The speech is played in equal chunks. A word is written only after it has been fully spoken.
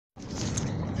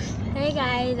Hey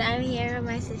guys, I'm here with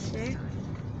my sister.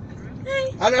 Hi.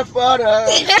 And her father.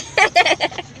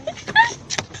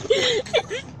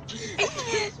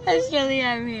 Actually,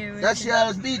 I'm here with That's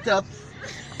yours beat up.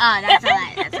 Oh, that's a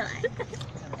lie. That's a lie.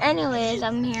 Anyways,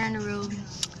 I'm here in the room,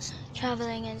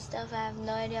 traveling and stuff. I have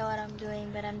no idea what I'm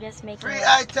doing, but I'm just making Free it.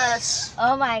 eye test.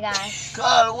 Oh my gosh.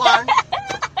 Call 1.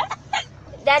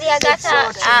 Daddy,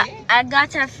 I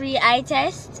got a free eye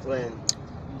test. When?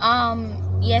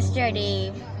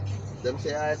 Yesterday. Them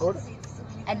say I good?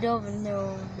 I don't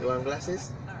know. You want glasses?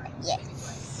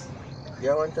 Yes.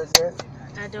 You want us yet?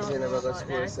 I don't You know never go about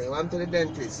school, that. so I'm to the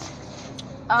dentist.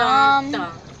 It's gone.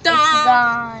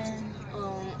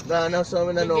 Gone now, so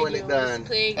I don't know when it gone.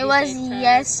 It was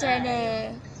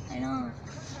yesterday. I know.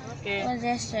 Okay. It was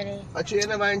yesterday. Actually, you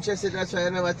never interested, that's why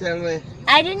you never tell me.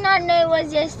 I did not know it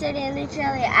was yesterday.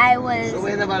 Literally, I was. So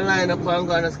we never line up and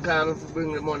go and scam if you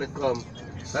bring the money come.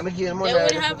 Let me give you money. They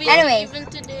would have it Anyway. even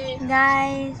today.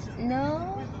 Guys, no.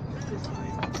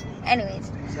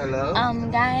 Anyways, Hello?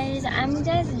 guys, I'm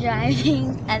just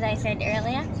driving, as I said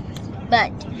earlier.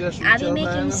 But Just I'll be reach out,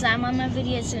 making man. some on my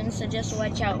video soon, so just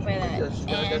watch out for that. Just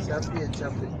And have to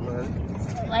traffic,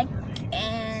 man. like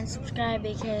and subscribe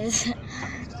because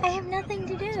I have nothing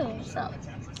to do. So,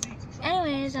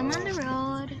 anyways, I'm on the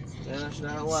road Yeah, should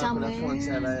I walk somewhere. on the front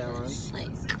side of you, man? It's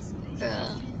like,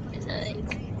 is it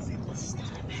like? It's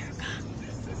not America.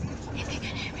 If you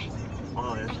can hear me.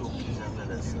 Oh, you're too busy on the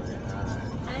other side.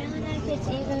 I don't know if it's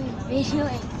even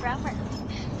videoing properly.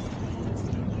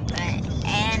 But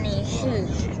anywho,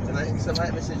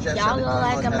 y'all go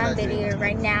like on my video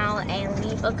right now and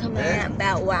leave a comment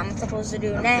about what I'm supposed to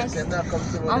do next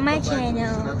on my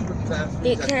channel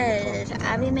because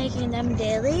I'll be making them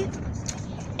daily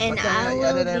and I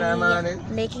will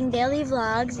be making daily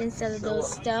vlogs instead of those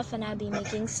stuff, and I'll be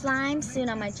making slime soon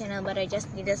on my channel, but I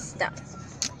just need the stuff.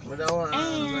 And what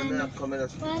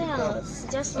else?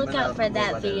 Just look out for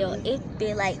that video. It'll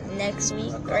be like next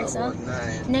week or so.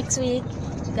 Next week,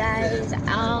 guys,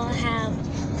 I'll have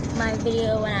my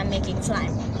video when I'm making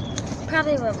slime.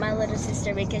 Probably with my little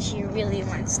sister because she really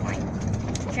wants slime.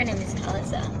 Her name is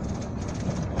Alyssa.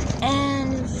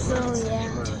 And so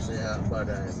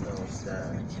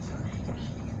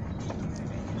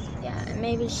yeah,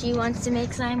 maybe she wants to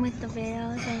make slime with the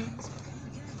video.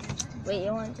 Wait,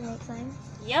 you want to make slime?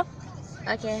 Yep.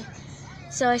 Okay,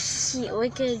 so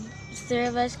three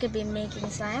of us could be making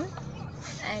slime,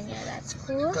 and yeah, that's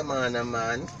cool. Come on,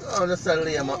 man. Oh, that's a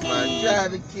lame up, man.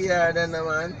 Drive the car, then,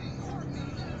 man.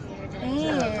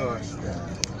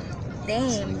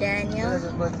 Damn, Daniel.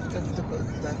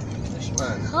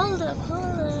 Hold up.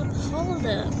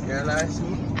 Your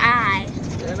license? I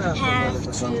have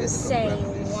to say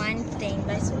one thing.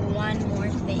 That's one more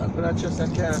thing.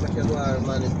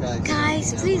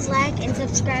 Guys, please like and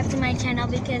subscribe to my channel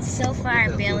because so far I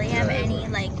barely have any,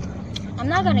 like, I'm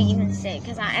not gonna even say it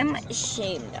because I am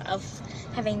ashamed of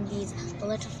having these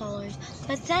little followers.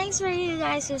 But thanks for you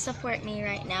guys who support me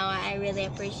right now. I really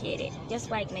appreciate it. Just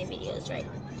like my videos, right?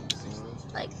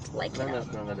 Like you know.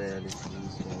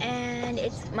 And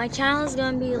my channel is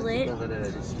gonna be lit.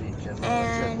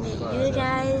 And you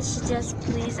guys should just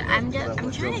please. I'm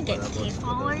trying to get 10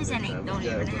 followers and I don't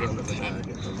even have 10.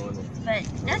 But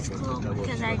that's cool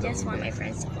because I just want my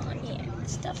friends to follow me and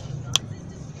stuff.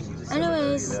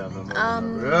 Anyways,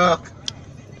 the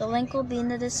link will be in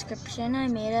the description. I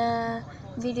made a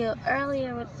video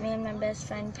earlier with me and my best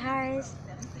friend Paris.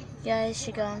 You guys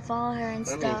should go and follow her and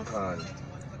stuff.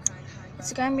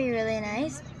 It's gonna be really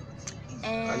nice.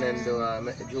 And then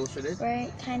make the juice with it? We're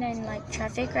kind of in like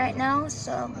traffic right now,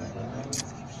 so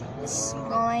it's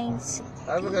going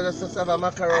to be a long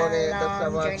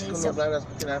journey. So, oh,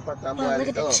 look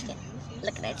at that chicken.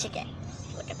 Look at that chicken.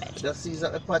 Look at that chicken. Just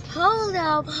season the pot. Hold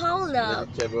up.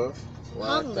 Vegetable,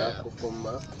 water,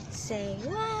 cucumber. Say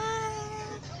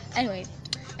what? Anyway,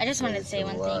 I just wanted to say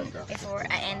one thing before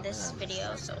I end this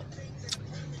video. So,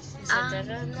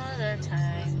 Another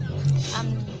time.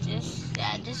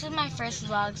 this is my first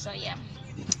vlog. So yeah,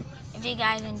 if you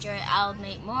guys enjoy it, I'll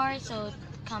make more. So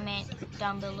comment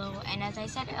down below. And as I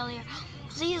said earlier,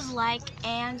 please like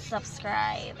and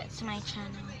subscribe to my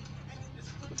channel.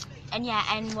 And yeah,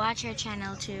 and watch her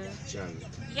channel too.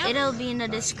 Yep. It'll be in the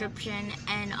description,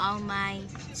 and all my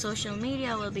social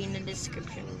media will be in the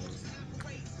description.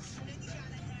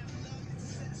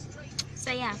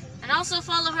 So yeah. And also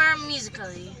follow her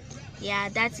musically. Yeah,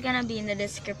 that's gonna be in the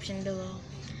description below.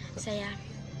 So yeah.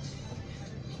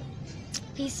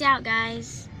 Peace out,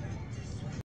 guys.